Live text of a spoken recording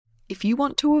if you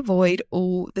want to avoid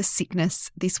all the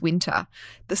sickness this winter,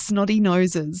 the snotty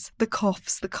noses, the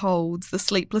coughs, the colds, the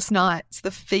sleepless nights, the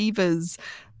fevers,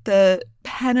 the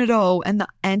Panadol and the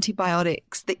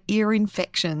antibiotics, the ear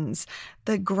infections,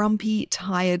 the grumpy,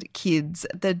 tired kids,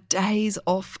 the days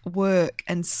off work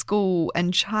and school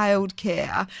and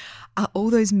childcare, are all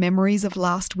those memories of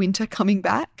last winter coming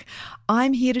back?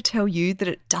 I'm here to tell you that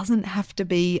it doesn't have to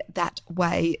be that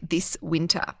way this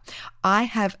winter. I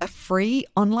have a free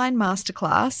online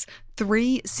masterclass,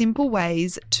 3 simple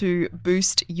ways to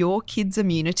boost your kids'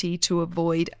 immunity to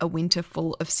avoid a winter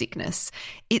full of sickness.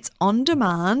 It's on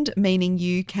demand, meaning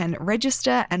you can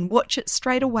register and watch it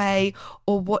straight away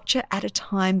or watch it at a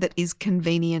time that is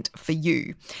convenient for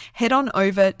you. Head on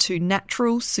over to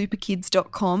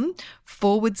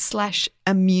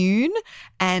naturalsuperkids.com/immune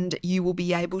and you will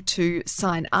be able to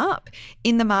sign up.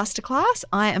 In the masterclass,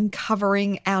 I am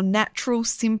covering our natural,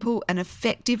 simple and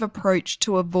effective approach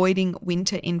to avoiding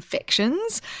winter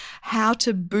infections, how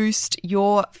to boost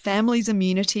your family's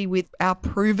immunity with our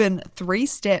proven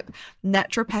 3-step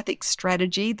naturopathic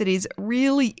strategy that is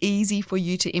really easy for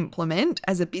you to implement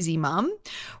as a busy mum.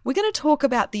 We're going to talk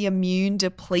about the immune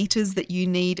depleters that you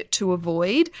need to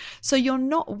avoid so you're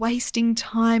not wasting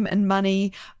time and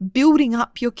money building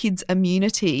up your kids'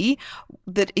 immunity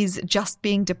that is just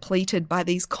being depleted by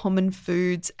these common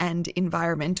foods and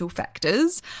environmental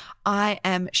factors. I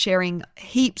am sharing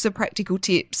heaps of practical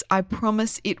tips. I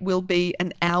promise it will be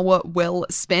an hour well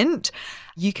spent.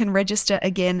 You can register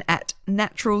again at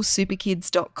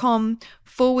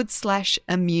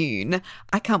naturalsuperkids.com/immune.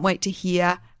 I can't wait to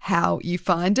hear how you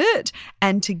find it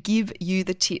and to give you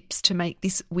the tips to make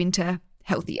this winter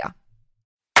healthier.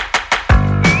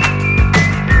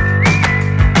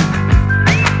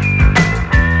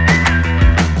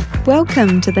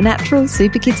 Welcome to the Natural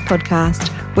Super Kids podcast,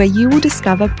 where you will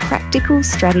discover practical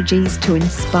strategies to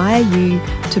inspire you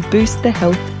to boost the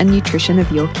health and nutrition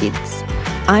of your kids.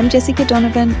 I'm Jessica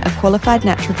Donovan, a qualified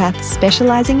naturopath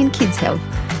specialising in kids' health,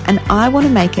 and I want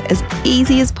to make it as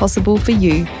easy as possible for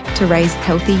you to raise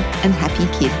healthy and happy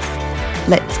kids.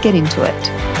 Let's get into it.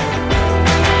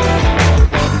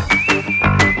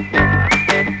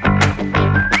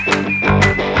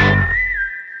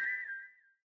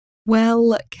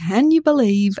 Well, can you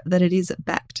believe that it is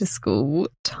back to school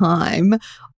time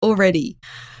already?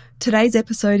 Today's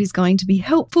episode is going to be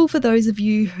helpful for those of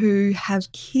you who have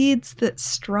kids that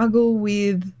struggle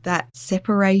with that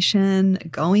separation,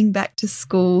 going back to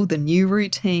school, the new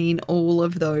routine, all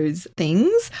of those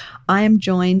things. I am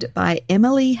joined by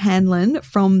Emily Hanlon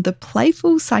from The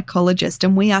Playful Psychologist,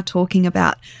 and we are talking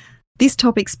about this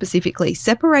topic specifically,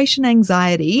 separation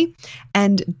anxiety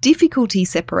and difficulty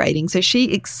separating. So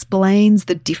she explains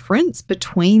the difference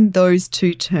between those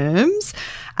two terms,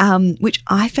 which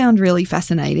I found really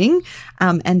fascinating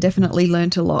and definitely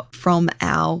learned a lot from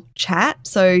our chat.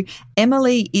 So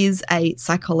Emily is a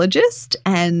psychologist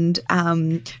and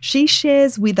she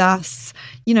shares with us,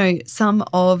 some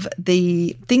of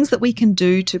the things that we can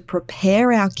do to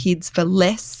prepare our kids for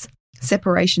less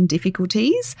separation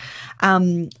difficulties,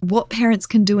 what parents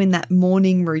can do in that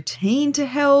morning routine to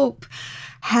help,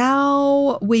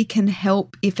 how we can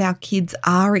help if our kids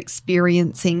are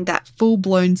experiencing that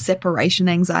full-blown separation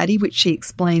anxiety, which she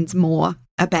explains more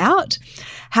about,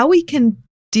 how we can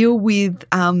deal with,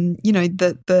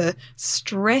 the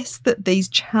stress that these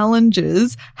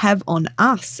challenges have on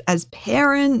us as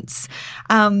parents.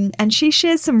 And she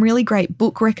shares some really great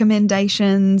book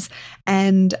recommendations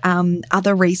and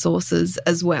other resources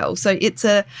as well. So it's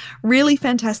a really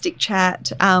fantastic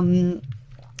chat.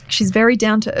 She's very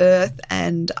down to earth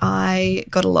and I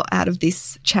got a lot out of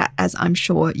this chat, as I'm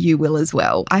sure you will as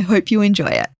well. I hope you enjoy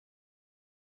it.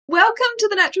 Welcome to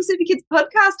the Natural Super Kids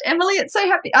podcast, Emily.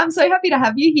 I'm so happy to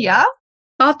have you here.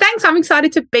 Oh, thanks. I'm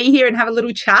excited to be here and have a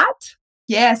little chat.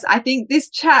 Yes, I think this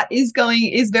chat is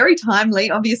very timely,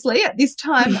 obviously, at this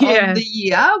time of the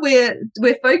year.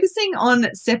 We're focusing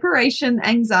on separation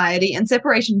anxiety and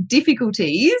separation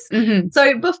difficulties. Mm-hmm.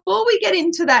 So before we get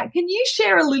into that, can you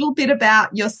share a little bit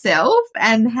about yourself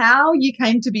and how you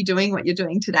came to be doing what you're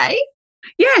doing today?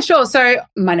 Yeah, sure. So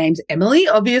my name's Emily,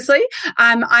 obviously.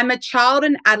 I'm a child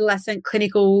and adolescent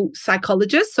clinical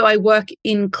psychologist. So I work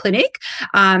in clinic.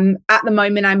 At the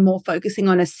moment, I'm more focusing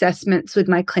on assessments with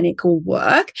my clinical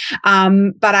work.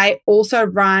 But I also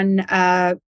run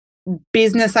a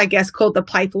business, I guess, called The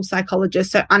Playful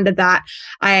Psychologist. So under that,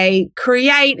 I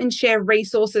create and share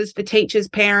resources for teachers,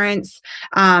 parents,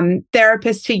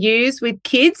 therapists to use with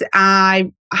kids.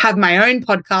 I have my own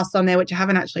podcast on there, which I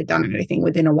haven't actually done anything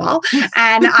with in a while.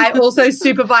 And I also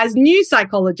supervise new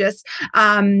psychologists,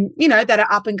 that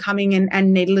are up and coming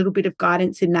and need a little bit of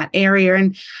guidance in that area.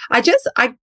 And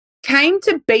I came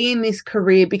to be in this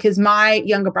career because my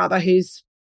younger brother, who's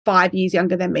 5 years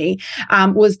younger than me,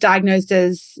 was diagnosed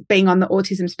as being on the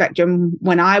autism spectrum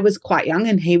when I was quite young,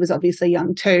 and he was obviously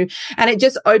young too. And it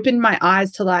just opened my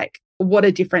eyes to like what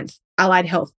a difference allied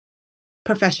health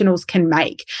professionals can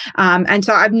make. And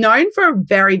so I've known for a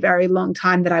very, very long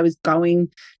time that I was going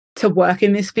to work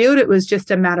in this field. It was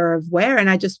just a matter of where. And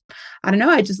I just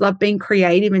love being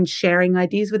creative and sharing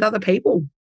ideas with other people.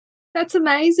 That's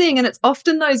amazing. And it's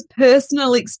often those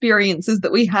personal experiences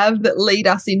that we have that lead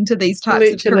us into these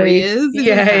types of careers.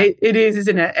 It is,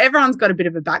 isn't it? Everyone's got a bit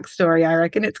of a backstory, I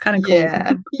reckon. It's kind of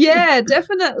cool. Yeah,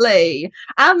 definitely.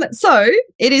 So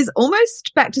it is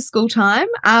almost back to school time,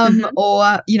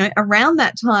 or, around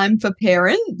that time for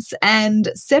parents, and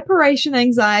separation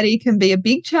anxiety can be a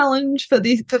big challenge for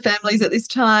families at this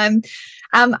time.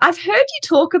 I've heard you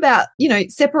talk about,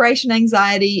 separation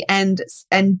anxiety and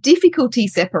difficulty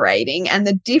separating and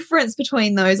the difference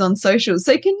between those on socials.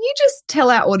 So can you just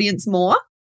tell our audience more?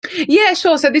 Yeah,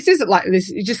 sure. So this isn't like this.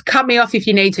 You just cut me off if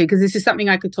you need to, because this is something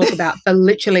I could talk about for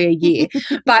literally a year.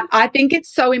 But I think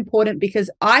it's so important because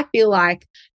I feel like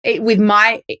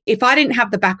if I didn't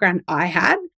have the background I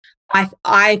had,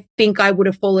 I think I would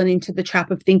have fallen into the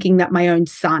trap of thinking that my own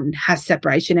son has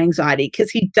separation anxiety, because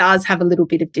he does have a little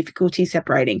bit of difficulty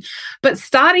separating. But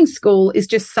starting school is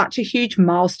just such a huge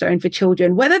milestone for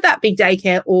children, whether that be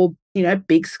daycare or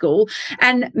big school.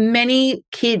 And many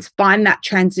kids find that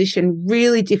transition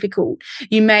really difficult.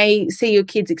 You may see your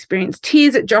kids experience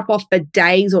tears at drop off for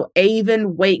days or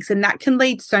even weeks. And that can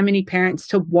lead so many parents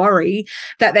to worry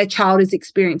that their child is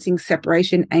experiencing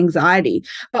separation anxiety.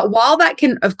 But while that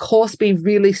can, of course, be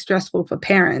really stressful for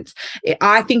parents,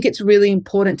 I think it's really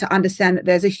important to understand that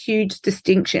there's a huge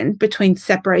distinction between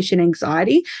separation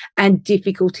anxiety and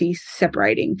difficulty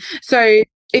separating. So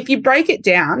if you break it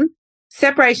down,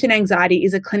 separation anxiety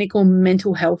is a clinical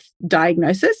mental health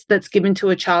diagnosis that's given to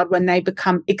a child when they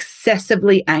become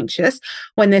excessively anxious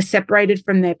when they're separated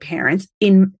from their parents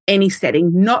in any setting,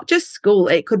 not just school.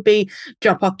 It could be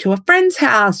drop off to a friend's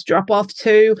house, drop off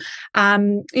to,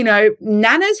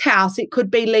 Nana's house. It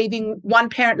could be one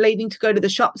parent leaving to go to the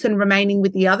shops and remaining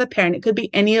with the other parent. It could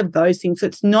be any of those things. So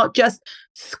it's not just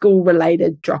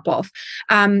school-related drop off.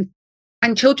 And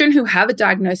children who have a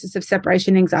diagnosis of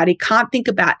separation anxiety can't think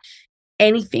about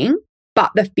anything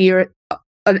but the fear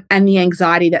and the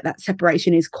anxiety that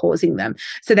separation is causing them.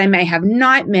 So they may have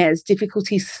nightmares,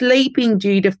 difficulty sleeping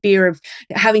due to fear of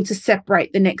having to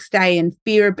separate the next day, and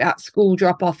fear about school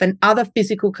drop-off, and other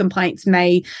physical complaints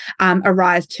may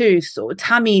arise too, sore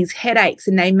tummies, headaches,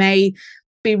 and they may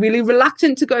be really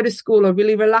reluctant to go to school or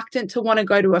really reluctant to want to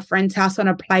go to a friend's house on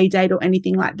a play date or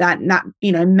anything like that. And that,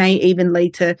 may even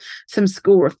lead to some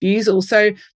school refusal.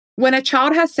 So when a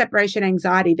child has separation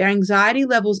anxiety, their anxiety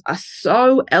levels are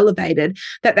so elevated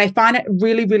that they find it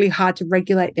really, really hard to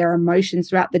regulate their emotions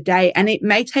throughout the day. And it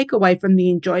may take away from the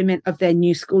enjoyment of their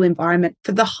new school environment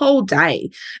for the whole day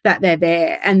that they're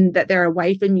there and that they're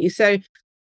away from you. So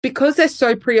because they're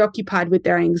so preoccupied with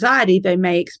their anxiety, they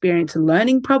may experience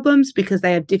learning problems because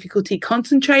they have difficulty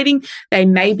concentrating. They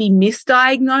may be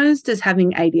misdiagnosed as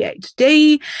having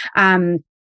ADHD.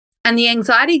 And the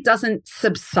anxiety doesn't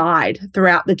subside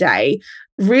throughout the day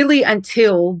really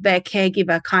until their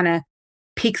caregiver kind of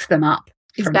picks them up.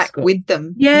 Is back school with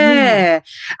them. Yeah.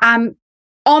 On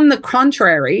the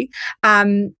contrary,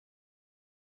 there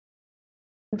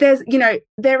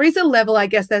is a level, I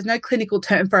guess, there's no clinical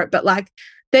term for it, but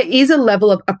there is a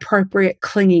level of appropriate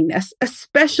clinginess,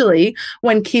 especially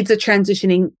when kids are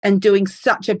transitioning and doing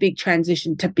such a big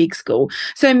transition to big school.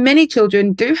 So many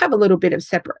children do have a little bit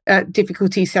of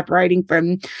difficulty separating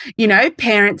from,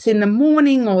 parents in the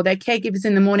morning or their caregivers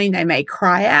in the morning. They may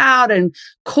cry out and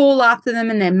call after them,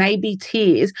 and there may be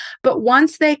tears. But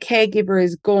once their caregiver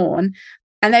is gone,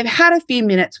 and they've had a few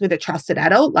minutes with a trusted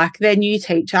adult, like their new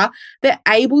teacher, they're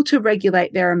able to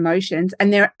regulate their emotions,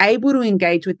 and they're able to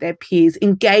engage with their peers,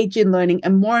 engage in learning,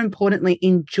 and more importantly,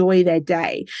 enjoy their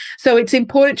day. So it's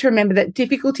important to remember that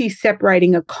difficulties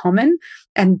separating are common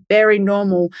and very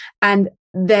normal, and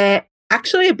they're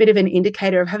actually a bit of an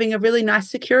indicator of having a really nice,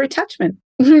 secure attachment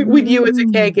with you as a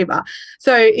caregiver.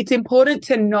 So it's important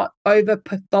to not over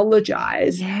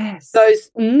pathologize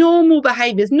those normal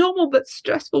behaviors, normal but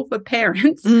stressful for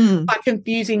parents, by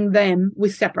confusing them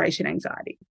with separation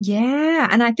anxiety. Yeah.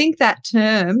 And I think that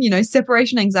term,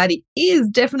 separation anxiety is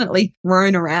definitely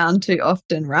thrown around too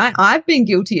often, right? I've been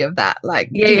guilty of that. Like,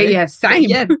 yeah, same.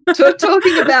 Yeah.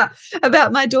 Talking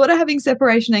about my daughter having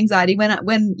separation anxiety when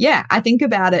I think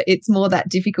about it, it's more that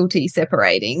difficulty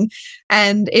separating.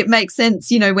 And it makes sense,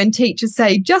 when teachers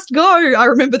say, just go. I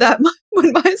remember that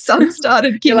when my son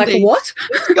started kindy. You're like, what?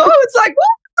 Go. It's like,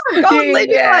 what? Go and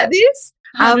leave it like this.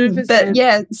 100%. But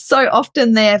yeah, so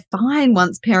often they're fine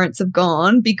once parents have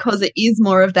gone because it is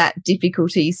more of that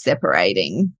difficulty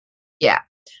separating. Yeah.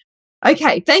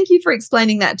 Okay. Thank you for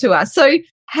explaining that to us. So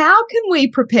how can we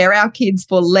prepare our kids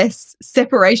for less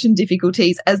separation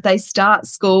difficulties as they start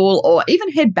school or even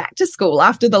head back to school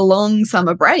after the long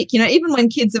summer break? Even when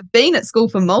kids have been at school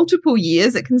for multiple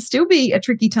years, it can still be a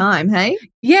tricky time, hey?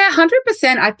 Yeah,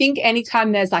 100%. I think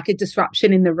anytime there's like a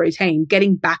disruption in the routine,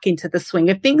 getting back into the swing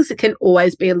of things, it can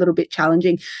always be a little bit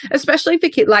challenging, especially for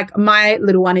kids. Like my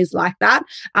little one is like that.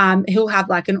 He'll have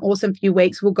like an awesome few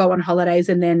weeks. We'll go on holidays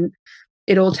and then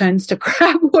it all turns to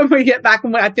crap when we get back,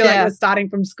 and I feel like we're starting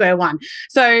from square one.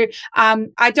 So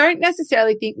I don't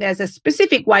necessarily think there's a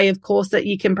specific way, of course, that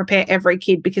you can prepare every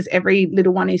kid because every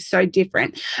little one is so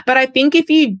different. But I think if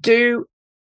you do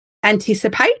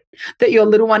anticipate that your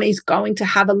little one is going to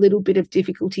have a little bit of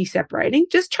difficulty separating,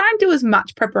 just try and do as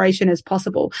much preparation as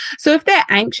possible. So if they're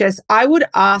anxious, I would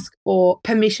ask for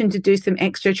permission to do some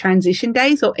extra transition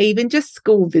days or even just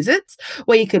school visits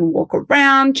where you can walk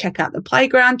around, check out the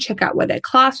playground, check out where their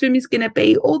classroom is going to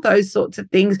be, all those sorts of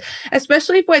things,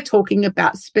 especially if we're talking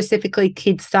about specifically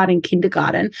kids starting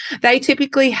kindergarten. They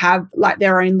typically have like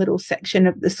their own little section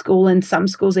of the school, and some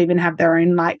schools even have their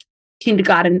own like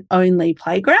kindergarten only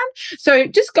playground. So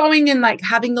just going and like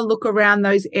having a look around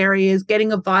those areas,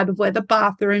 getting a vibe of where the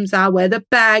bathrooms are, where the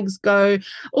bags go,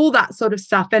 all that sort of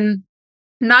stuff. And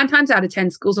 9 times out of 10,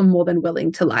 schools are more than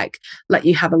willing to like let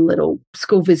you have a little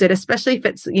school visit, especially if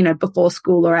it's, before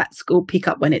school or at school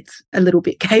pickup when it's a little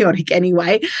bit chaotic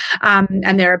anyway,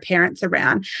 and there are parents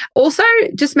around. Also,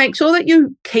 just make sure that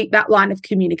you keep that line of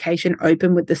communication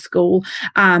open with the school,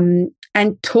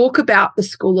 and talk about the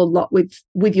school a lot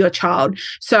with your child.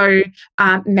 So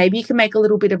maybe you can make a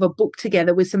little bit of a book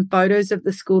together with some photos of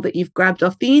the school that you've grabbed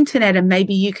off the internet, and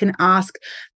maybe you can ask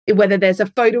whether there's a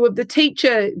photo of the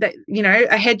teacher that,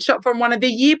 a headshot from one of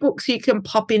the yearbooks you can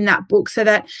pop in that book so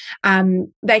that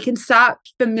they can start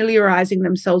familiarizing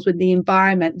themselves with the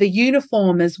environment, the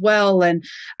uniform as well, and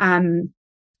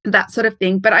that sort of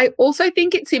thing. But I also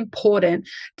think it's important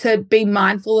to be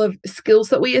mindful of skills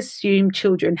that we assume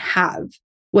children have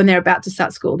when they're about to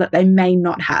start school that they may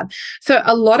not have. So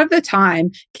a lot of the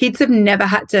time, kids have never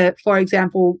had to, for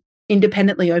example,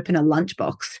 independently open a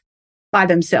lunchbox by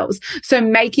themselves. So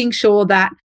making sure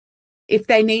that if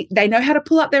they know how to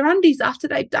pull up their undies after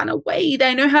they've done a wee,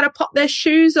 they know how to pop their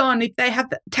shoes on if they have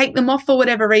to take them off for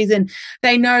whatever reason,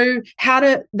 they know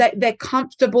they're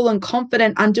comfortable and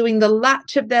confident undoing the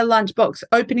latch of their lunchbox,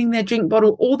 opening their drink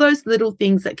bottle, all those little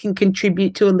things that can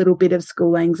contribute to a little bit of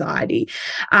school anxiety.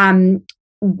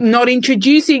 Not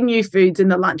introducing new foods in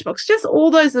the lunchbox, just all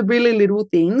those really little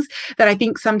things that I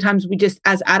think sometimes we just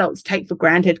as adults take for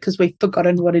granted because we've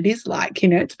forgotten what it is like.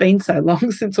 It's been so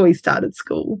long since we started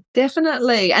school.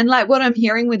 Definitely. And like what I'm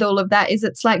hearing with all of that is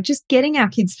it's like just getting our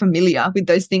kids familiar with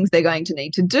those things they're going to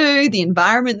need to do, the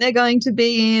environment they're going to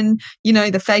be in,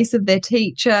 the face of their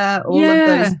teacher, all of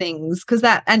those things. Because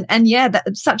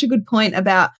that's such a good point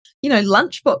about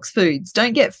lunchbox foods.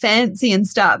 Don't get fancy and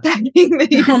start packing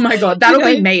these. Oh my God, that'll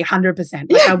be me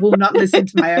 100%. Like I will not listen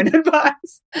to my own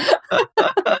advice.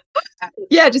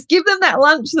 Yeah, just give them that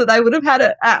lunch that they would have had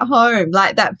at home.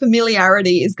 Like that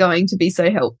familiarity is going to be so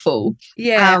helpful.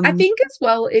 Yeah, I think as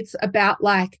well it's about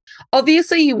like,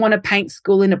 obviously you want to paint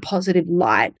school in a positive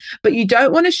light, but you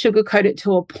don't want to sugarcoat it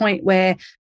to a point where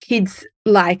kids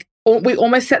like, we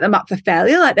almost set them up for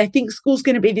failure. Like they think school's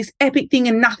going to be this epic thing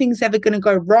and nothing's ever going to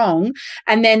go wrong.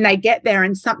 And then they get there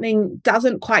and something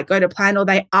doesn't quite go to plan, or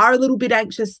they are a little bit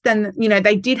anxious. Then,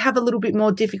 they did have a little bit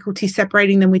more difficulty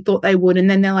separating than we thought they would. And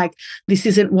then they're like, this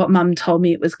isn't what mum told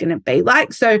me it was going to be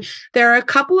like. So there are a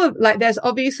couple of there's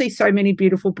obviously so many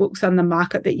beautiful books on the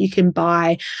market that you can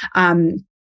buy,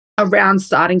 around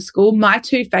starting school. My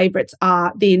 2 favorites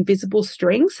are The Invisible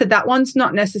String. So that one's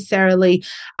not necessarily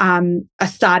a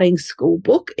starting school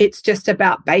book. It's just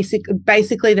about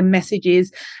basically the message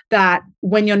is that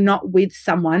when you're not with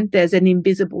someone, there's an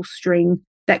invisible string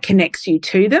that connects you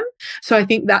to them. So I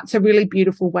think that's a really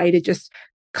beautiful way to just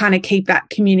kind of keep that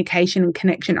communication and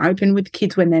connection open with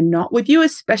kids when they're not with you,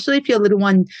 especially if your little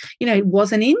one,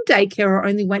 wasn't in daycare or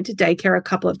only went to daycare a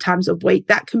couple of times a week.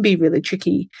 That can be really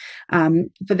tricky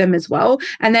for them as well.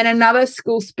 And then another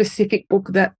school-specific book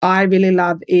that I really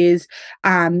love is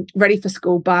Ready for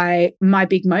School by My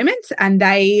Big Moments. And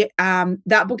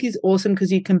that book is awesome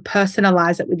because you can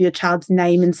personalize it with your child's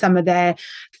name and some of their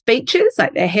features,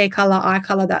 like their hair color, eye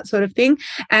color, that sort of thing.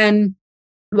 And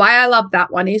why I love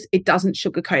that one is it doesn't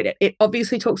sugarcoat it. It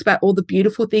obviously talks about all the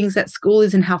beautiful things that school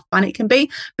is and how fun it can be,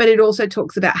 but it also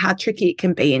talks about how tricky it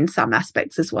can be in some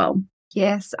aspects as well.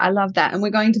 Yes, I love that. And we're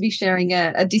going to be sharing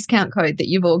a discount code that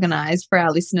you've organised for our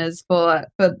listeners for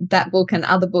that book and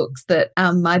other books that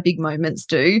My Big Moments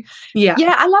do. Yeah.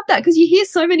 Yeah, I love that because you hear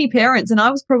so many parents, and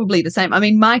I was probably the same. I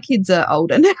mean, my kids are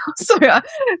older now, so I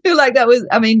feel like that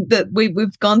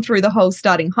we've gone through the whole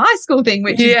starting high school thing,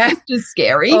 which is just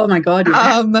scary. Oh my God.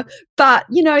 Yeah. But,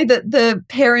 the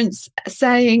parents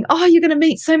saying, oh, you're going to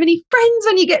meet so many friends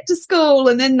when you get to school,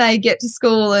 and then they get to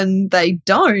school and they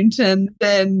don't. And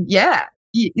then,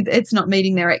 it's not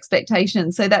meeting their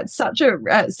expectations. So that's such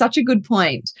a good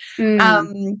point.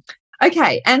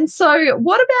 Okay. And so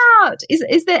what about,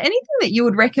 is there anything that you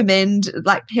would recommend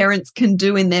like parents can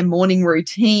do in their morning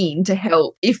routine to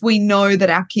help if we know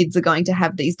that our kids are going to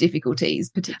have these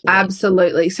difficulties particularly?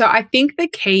 Absolutely. So I think the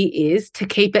key is to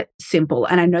keep it simple.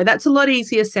 And I know that's a lot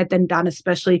easier said than done,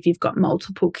 especially if you've got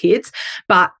multiple kids,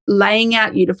 but laying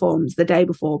out uniforms the day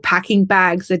before, packing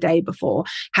bags the day before,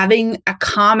 having a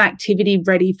calm activity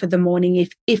ready for the morning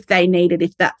if they need it,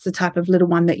 if that's the type of little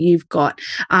one that you've got,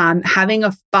 having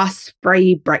a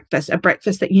fuss-free breakfast, a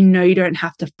breakfast that you don't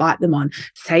have to fight them on.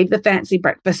 Save the fancy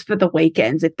breakfast for the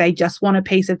weekends. If they just want a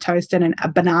piece of toast and a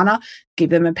banana, give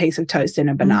them a piece of toast and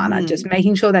a banana. Just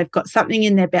making sure they've got something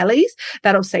in their bellies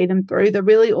that'll see them through. The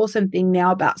really awesome thing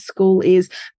now about school is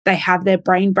they have their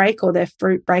brain break or their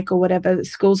fruit break or whatever the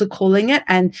schools are calling it,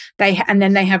 and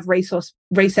then they have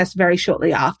recess very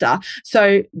shortly after.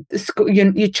 So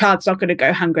your child's not going to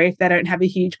go hungry if they don't have a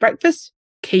huge breakfast.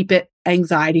 Keep it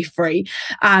anxiety free.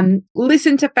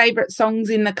 Listen to favorite songs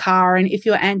in the car, and if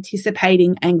you're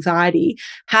anticipating anxiety,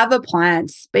 have a plan.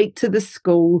 Speak to the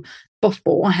school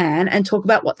beforehand and talk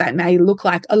about what that may look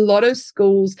like. A lot of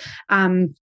schools,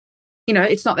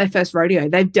 it's not their first rodeo.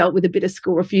 They've dealt with a bit of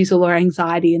school refusal or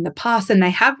anxiety in the past, and they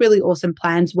have really awesome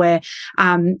plans where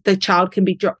the child can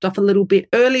be dropped off a little bit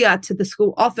earlier to the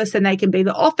school office and they can be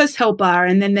the office helper.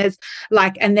 And then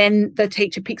and then the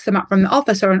teacher picks them up from the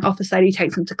office, or an office lady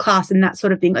takes them to class and that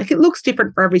sort of thing. Like, it looks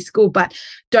different for every school, but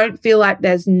don't feel like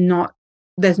there's no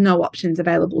options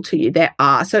available to you. There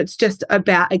are. So it's just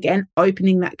about, again,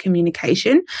 opening that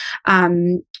communication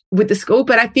with the school.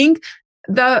 But I think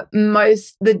the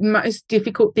most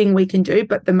difficult thing we can do,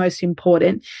 but the most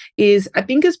important, is I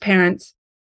think as parents,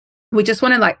 we just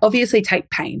want to obviously take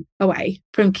pain away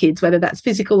from kids, whether that's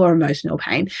physical or emotional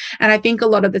pain. And I think a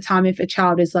lot of the time, if a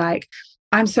child is like,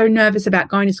 I'm so nervous about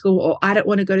going to school, or I don't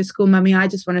want to go to school, mummy, I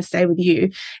just want to stay with you,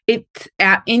 it's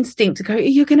our instinct to go,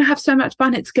 you're going to have so much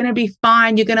fun. It's going to be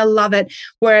fine. You're going to love it.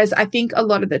 Whereas I think a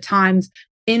lot of the times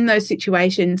in those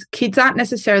situations, kids aren't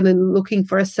necessarily looking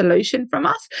for a solution from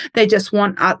us. They just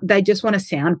want a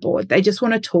soundboard. They just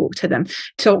want to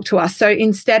talk to us. So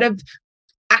instead of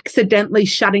accidentally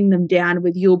shutting them down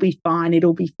with, you'll be fine,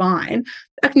 it'll be fine,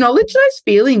 acknowledge those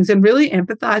feelings and really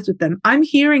empathize with them. I'm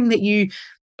hearing that you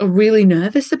are really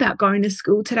nervous about going to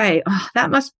school today. Oh, that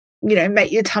must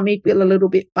make your tummy feel a little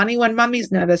bit funny. When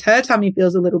mummy's nervous, her tummy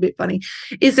feels a little bit funny.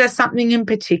 Is there something in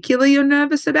particular you're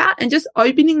nervous about? And just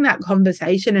opening that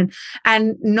conversation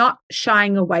and not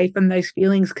shying away from those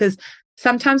feelings, because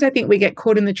sometimes I think we get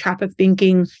caught in the trap of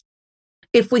thinking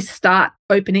if we start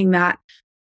opening that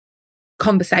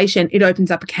conversation, it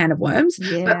opens up a can of worms.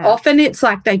 Yeah. But often it's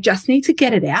like they just need to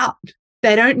get it out.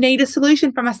 They don't need a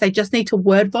solution from us. They just need to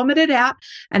word vomit it out,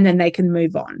 and then they can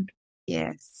move on.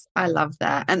 Yes. I love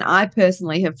that. And I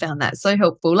personally have found that so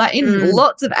helpful, in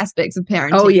lots of aspects of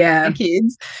parenting. Oh, yeah. For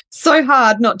kids. So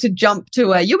hard not to jump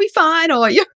to you'll be fine, or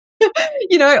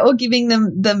or giving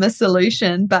them a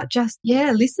solution, but just,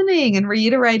 listening and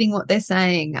reiterating what they're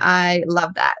saying. I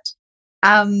love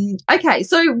that. Okay.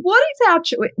 So what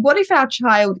if our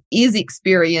child is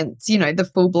experiencing,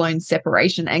 the full-blown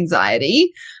separation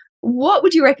anxiety? What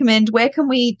would you recommend? Where can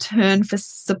we turn for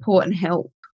support and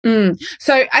help?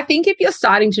 So I think if you're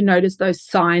starting to notice those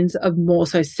signs of more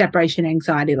so separation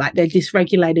anxiety, like they're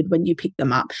dysregulated when you pick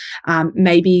them up,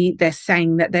 maybe they're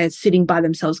saying that they're sitting by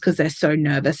themselves because they're so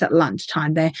nervous at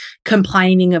lunchtime, they're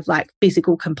complaining of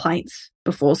physical complaints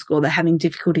before school, they're having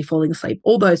difficulty falling asleep,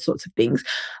 all those sorts of things.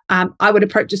 I would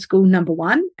approach a school, number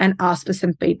one, and ask for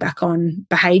some feedback on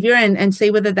behaviour and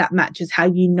see whether that matches how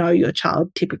you know your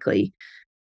child typically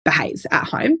behaves at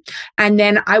home. And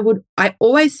then I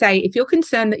always say, if you're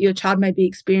concerned that your child may be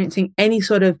experiencing any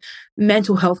sort of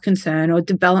mental health concern or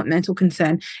developmental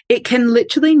concern, it can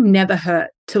literally never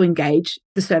hurt to engage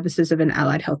the services of an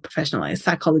allied health professional, a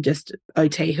psychologist,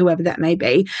 OT, whoever that may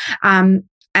be. And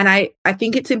I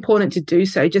think it's important to do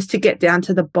so, just to get down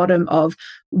to the bottom of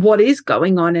what is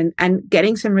going on and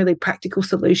getting some really practical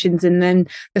solutions. And then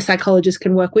the psychologist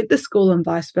can work with the school and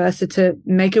vice versa to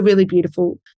make a really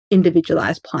beautiful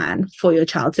individualized plan for your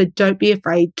child. So don't be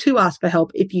afraid to ask for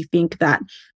help if you think that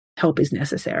help is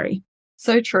necessary.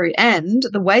 So true. And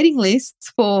the waiting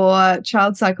lists for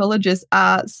child psychologists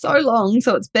are so long.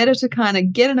 So it's better to kind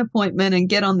of get an appointment and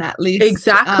get on that list.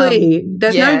 Exactly.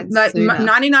 There's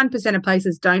 99% of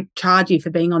places don't charge you for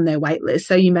being on their wait list.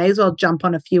 So you may as well jump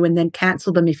on a few and then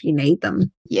cancel them if you need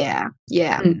them. Yeah.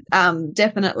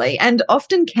 Definitely. And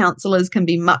often counsellors can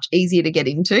be much easier to get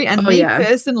into. And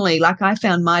personally, like, I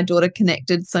found my daughter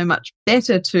connected so much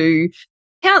better to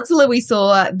counsellor we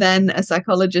saw than a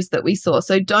psychologist that we saw.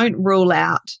 So don't rule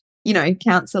out,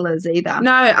 counsellors either.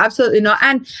 No, absolutely not.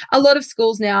 And a lot of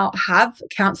schools now have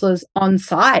counsellors on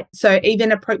site. So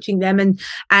even approaching them and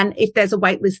if there's a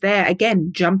wait list there,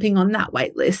 again, jumping on that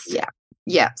wait list.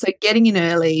 Yeah. So getting in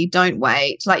early, don't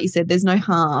wait. Like you said, there's no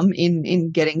harm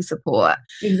in getting support.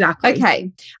 Exactly.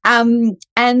 Okay.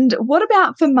 And what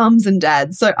about for mums and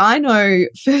dads? So I know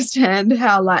firsthand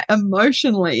how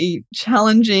emotionally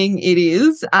challenging it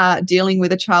is dealing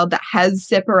with a child that has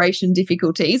separation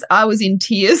difficulties. I was in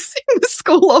tears in the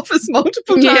school office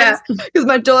multiple times because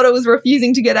my daughter was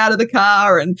refusing to get out of the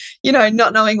car and,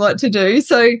 not knowing what to do.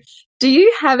 So do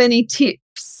you have any tips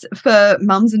for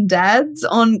mums and dads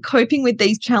on coping with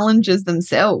these challenges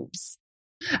themselves?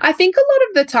 I think a lot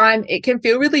of the time it can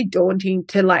feel really daunting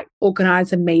to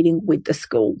organize a meeting with the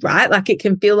school, right? Like, it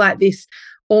can feel like this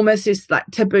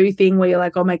taboo thing where you're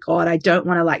like, oh my God, I don't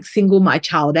want to single my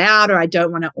child out, or I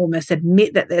don't want to almost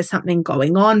admit that there's something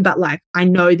going on, but I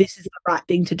know this is the right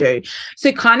thing to do.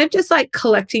 So kind of just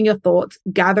collecting your thoughts,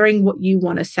 gathering what you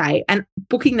want to say and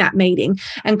booking that meeting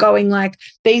and going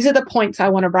these are the points I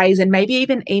want to raise, and maybe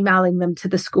even emailing them to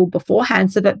the school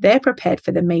beforehand so that they're prepared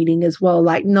for the meeting as well.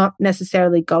 Not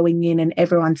necessarily going in and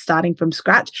everyone starting from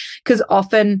scratch, because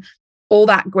often all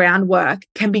that groundwork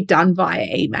can be done via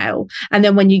email. And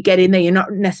then when you get in there, you're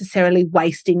not necessarily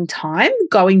wasting time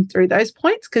going through those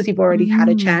points because you've already had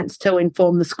a chance to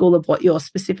inform the school of what your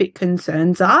specific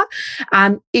concerns are.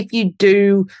 If you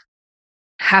do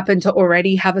happen to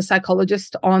already have a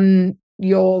psychologist on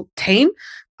your team,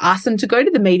 ask them to go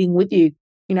to the meeting with you.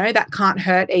 That can't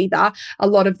hurt either. A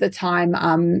lot of the time,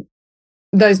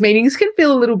 those meetings can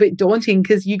feel a little bit daunting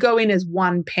because you go in as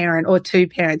one parent or two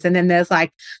parents, and then there's the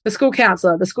school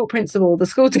counselor, the school principal, the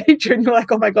school teacher, and you're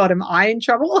like, oh my God, am I in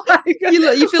trouble?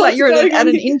 You feel like you're at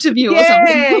an interview or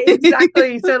something. Yeah,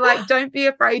 exactly. So don't be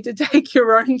afraid to take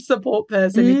your own support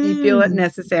person if you feel it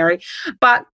necessary.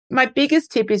 But my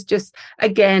biggest tip is just,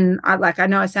 again, I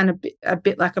know I sound a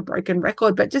bit like a broken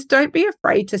record, but just don't be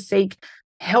afraid to seek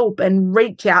help and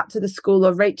reach out to the school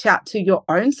or reach out to your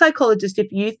own psychologist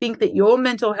if you think that your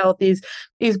mental health is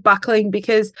buckling,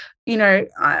 because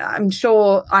I'm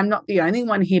sure I'm not the only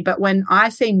one here, but when I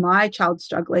see my child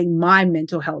struggling, my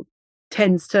mental health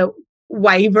tends to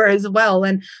waver as well,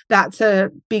 and that's a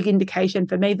big indication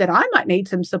for me that I might need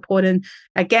some support. And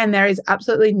again, there is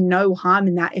absolutely no harm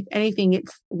in that. If anything,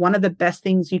 it's one of the best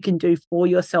things you can do for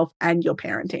yourself and your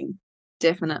parenting.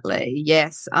 Definitely.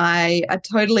 Yes, I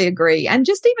totally agree. And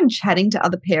just even chatting to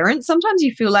other parents, sometimes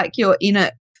you feel like you're in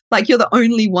it, like you're the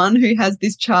only one who has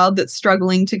this child that's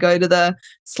struggling to go to the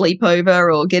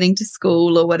sleepover or getting to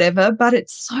school or whatever, but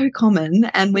it's so common.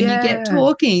 And when you get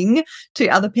talking to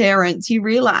other parents, you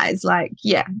realize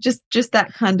just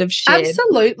that kind of shared.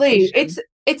 Absolutely.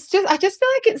 It's just, I just feel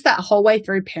like it's that whole way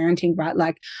through parenting,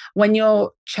 right? When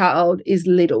your child is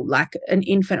little, like an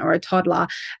infant or a toddler,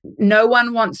 no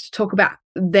one wants to talk about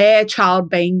their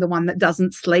child being the one that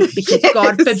doesn't sleep because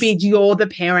God forbid you're the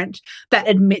parent that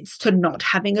admits to not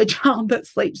having a child that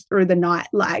sleeps through the night.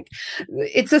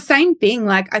 It's the same thing.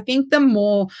 I think the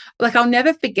more, I'll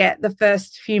never forget the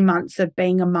first few months of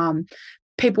being a mum.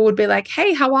 People would be like,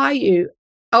 hey, how are you?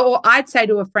 Or I'd say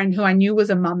to a friend who I knew was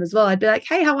a mum as well, I'd be like,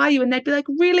 hey, how are you? And they'd be like,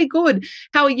 really good.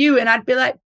 How are you? And I'd be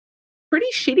like, pretty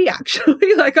shitty,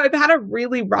 actually. I've had a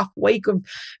really rough week of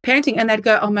parenting. And they'd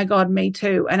go, oh my God, me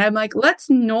too. And I'm like, let's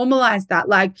normalize that.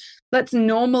 Let's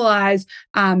normalize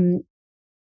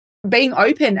being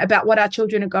open about what our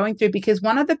children are going through, because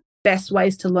one of the best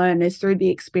ways to learn is through the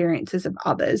experiences of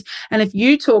others. And if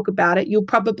you talk about it, you'll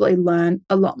probably learn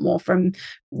a lot more from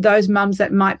those mums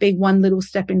that might be one little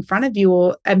step in front of you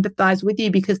or empathize with you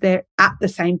because they're at the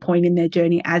same point in their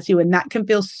journey as you. And that can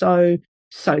feel so,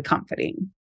 so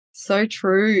comforting. So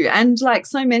true. And like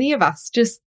so many of us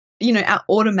just, our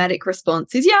automatic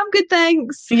response is, I'm good,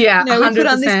 thanks. Yeah, we put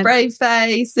on this brave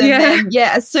face. And then,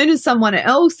 as soon as someone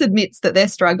else admits that they're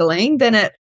struggling, then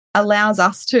it allows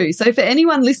us to. So for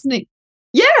anyone listening,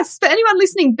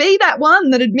 be that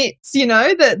one that admits,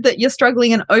 that you're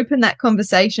struggling and open that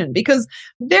conversation, because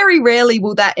very rarely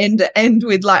will that end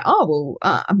with like,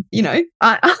 I'm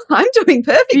doing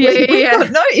perfectly. We've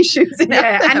got no issues in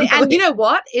our family. And you know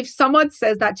what? If someone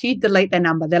says that to you, delete their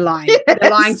number. They're lying. Yes. They're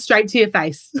lying straight to your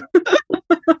face.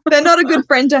 They're not a good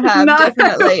friend to have,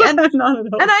 definitely. And not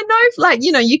at all. And I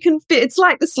know, you can feel, it's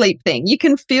like the sleep thing. You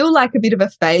can feel like a bit of a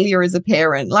failure as a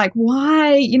parent. Like,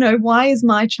 why is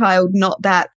my child not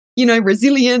that,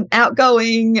 resilient,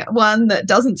 outgoing one that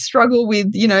doesn't struggle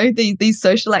with, these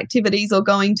social activities or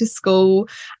going to school?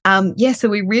 So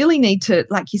we really need to,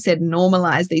 like you said,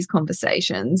 normalize these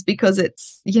conversations, because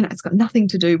it's, it's got nothing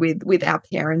to do with our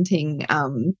parenting,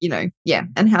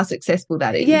 and how successful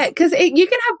that is. Yeah, because you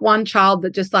can have one child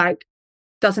that just like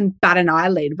doesn't bat an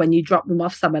eyelid when you drop them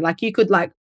off somewhere. Like you could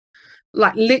like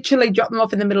literally drop them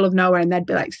off in the middle of nowhere and they'd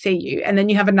be like, see you. And then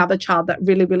you have another child that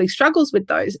really, really struggles with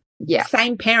those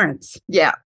same parents.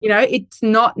 Yeah. It's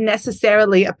not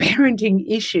necessarily a parenting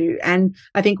issue. And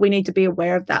I think we need to be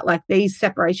aware of that. Like these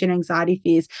separation anxiety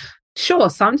fears, sure,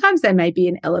 sometimes there may be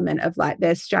an element of like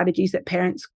there's strategies that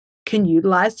parents can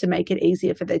utilize to make it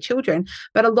easier for their children.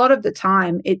 But a lot of the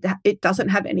time, it doesn't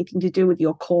have anything to do with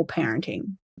your core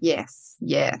parenting. Yes,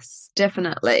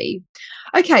 definitely.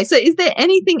 Okay, so is there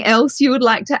anything else you would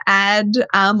like to add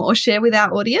or share with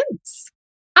our audience?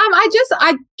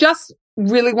 I just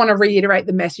really want to reiterate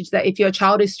the message that if your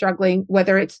child is struggling,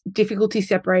 whether it's difficulty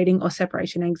separating or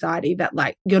separation anxiety, that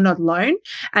like you're not alone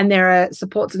and there are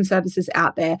supports and services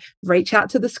out there. Reach out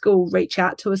to the school, reach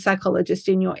out to a psychologist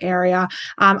in your area.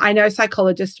 I know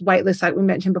psychologist waitlists, like we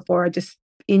mentioned before, are just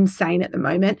insane at the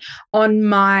moment. On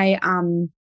my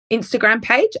Instagram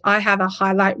page, I have a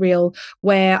highlight reel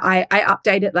where I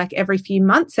update it like every few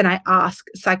months, and I ask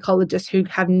psychologists who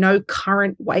have no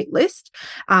current wait list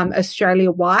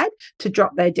Australia-wide to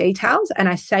drop their details, and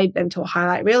I save them to a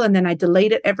highlight reel, and then I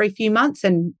delete it every few months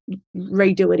and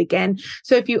redo it again.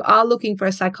 So if you are looking for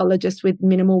a psychologist with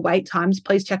minimal wait times,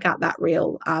 please check out that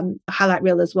reel, highlight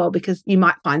reel as well, because you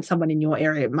might find someone in your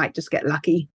area. It might just get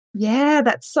lucky. Yeah,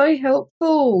 that's so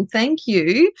helpful. Thank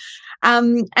you.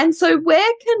 And so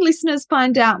where can listeners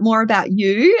find out more about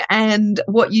you and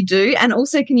what you do? And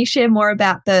also, can you share more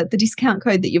about the discount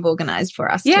code that you've organised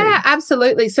for us? Yeah,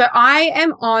 absolutely. So I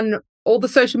am on all the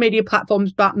social media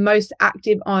platforms, but most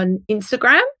active on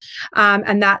Instagram.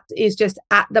 And that is just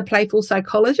at The Playful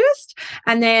Psychologist.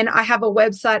 And then I have a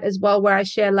website as well where I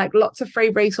share like lots of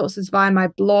free resources via my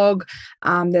blog.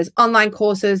 There's online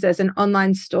courses, there's an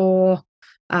online store,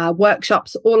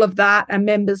 workshops, all of that, a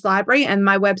members library. And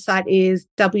my website is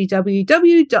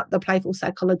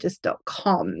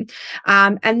www.theplayfulpsychologist.com.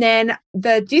 And then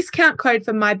the discount code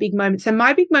for My Big Moments. So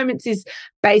My Big Moments is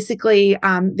basically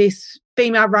this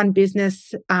female-run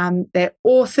business. They're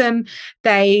awesome.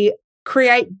 They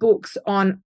create books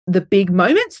on the big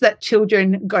moments that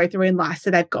children go through in life.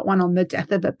 So they've got one on the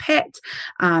death of a pet,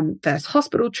 first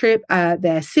hospital trip,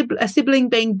 a sibling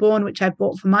being born, which I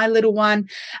bought for my little one,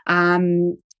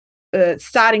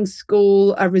 starting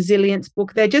school, a resilience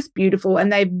book. They're just beautiful.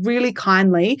 And they've really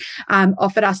kindly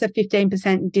offered us a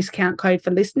 15% discount code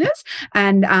for listeners.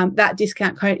 And that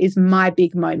discount code is My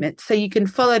Big Moment. So you can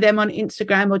follow them on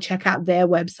Instagram or check out their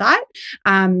website.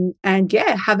 And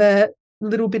have a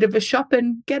little bit of a shop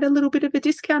and get a little bit of a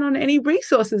discount on any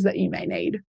resources that you may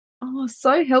need. Oh,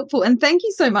 so helpful. And thank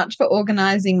you so much for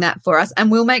organising that for us. And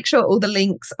we'll make sure all the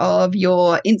links of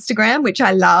your Instagram, which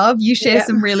I love. You share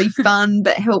some really fun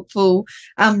but helpful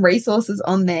resources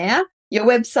on there. Your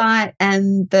website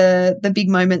and the big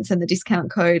moments and the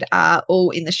discount code are all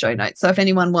in the show notes. So if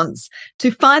anyone wants to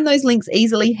find those links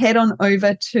easily, head on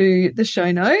over to the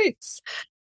show notes.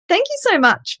 Thank you so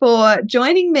much for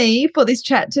joining me for this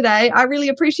chat today. I really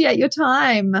appreciate your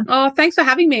time. Oh, thanks for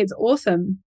having me. It's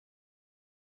awesome.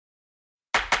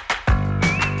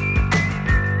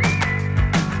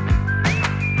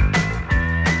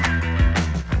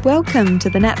 Welcome to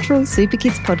the Natural Super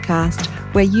Kids podcast,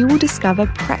 where you will discover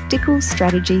practical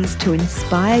strategies to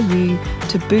inspire you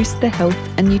to boost the health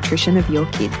and nutrition of your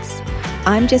kids.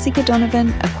 I'm Jessica Donovan,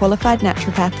 a qualified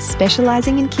naturopath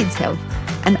specialising in kids' health,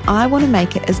 and I want to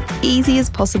make it as easy as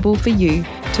possible for you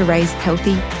to raise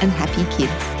healthy and happy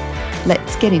kids.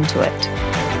 Let's get into it.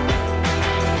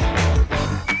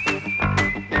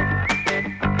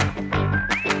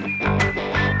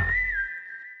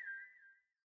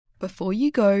 Before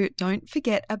you go, don't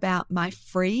forget about my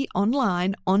free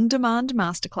online on-demand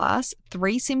masterclass,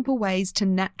 3 simple ways to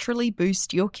naturally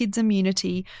boost your kids'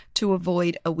 immunity to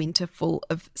avoid a winter full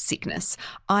of sickness.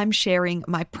 I'm sharing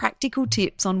my practical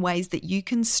tips on ways that you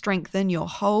can strengthen your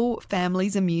whole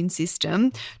family's immune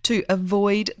system to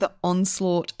avoid the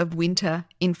onslaught of winter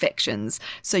infections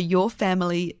so your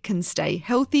family can stay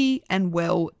healthy and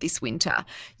well this winter.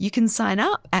 You can sign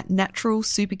up at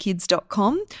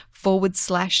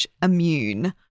naturalsuperkids.com/immune.